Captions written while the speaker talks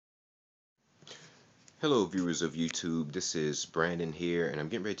Hello viewers of YouTube, this is Brandon here and I'm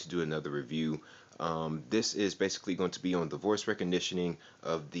getting ready to do another review. This is basically going to be on the voice recognition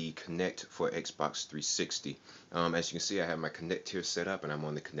of the Kinect for Xbox 360. As you can see, I have my Kinect here set up and I'm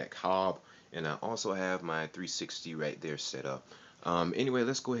on the Kinect hub, and I also have my 360 right there set up. Anyway,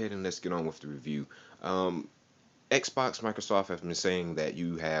 let's go ahead and let's get on with the review. Microsoft has been saying that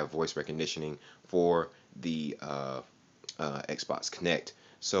you have voice recognition for the Xbox Kinect.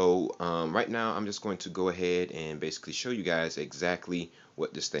 So right now I'm just going to go ahead and basically show you guys exactly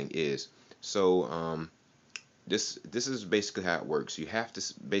what this thing is. So this is basically how it works. You have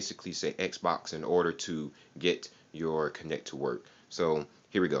to basically say Xbox in order to get your Kinect to work. So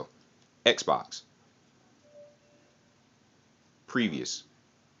here we go. Xbox. Previous.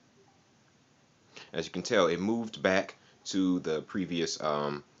 As you can tell, it moved back to the previous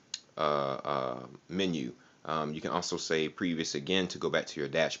menu. You can also say previous again to go back to your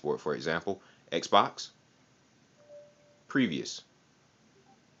dashboard. For example, Xbox, previous,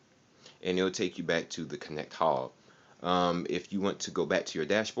 and it'll take you back to the Kinect Hub. If you want to go back to your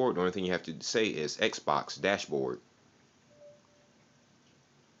dashboard, the only thing you have to say is Xbox dashboard.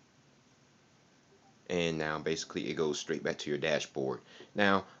 And now basically it goes straight back to your dashboard.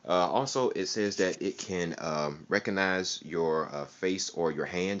 Now also it says that it can recognize your face or your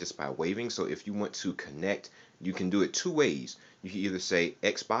hand just by waving. So if you want to connect, you can do it two ways. You can either say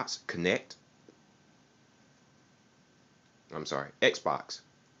Xbox connect, Xbox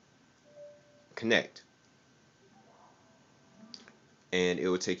connect, and it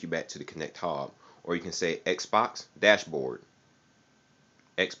will take you back to the Kinect hub. Or you can say Xbox dashboard,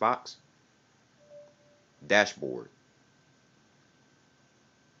 Xbox dashboard,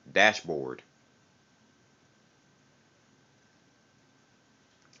 dashboard.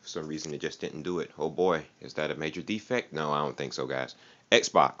 For some reason it just didn't do it. Oh boy, is that a major defect? No, I don't think so, guys.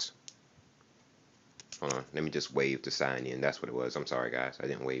 Xbox. Hold on, let me just wave to sign in. That's what it was. I'm sorry, guys. I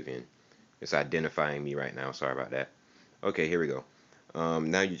didn't wave in. It's identifying me right now. Sorry about that. Okay, here we go.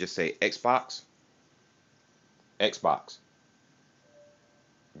 Now you just say Xbox, Xbox,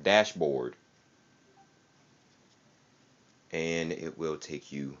 dashboard, and it will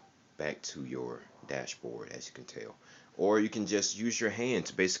take you back to your dashboard, as you can tell. Or you can just use your hand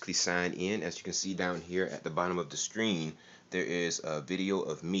to basically sign in. As you can see down here at the bottom of the screen, there is a video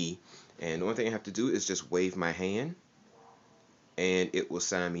of me, and the only thing I have to do is just wave my hand and it will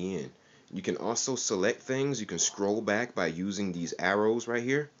sign me in. You can also select things. You can scroll back by using these arrows right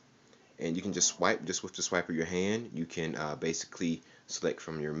here, and you can just swipe just with the swipe of your hand. You can basically select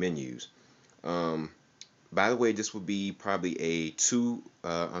from your menus. By the way, this will be probably a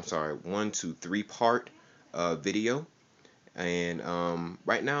 1 to 3 part video. And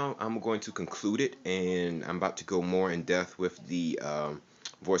right now I'm going to conclude it, and I'm about to go more in depth with the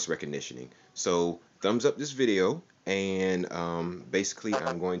voice recognition. So thumbs up this video, and basically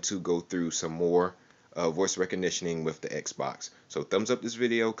I'm going to go through some more voice recognition with the Xbox. So thumbs up this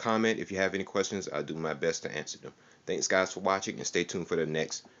video, comment if you have any questions. I'll do my best to answer them. Thanks guys for watching, and stay tuned for the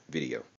next video.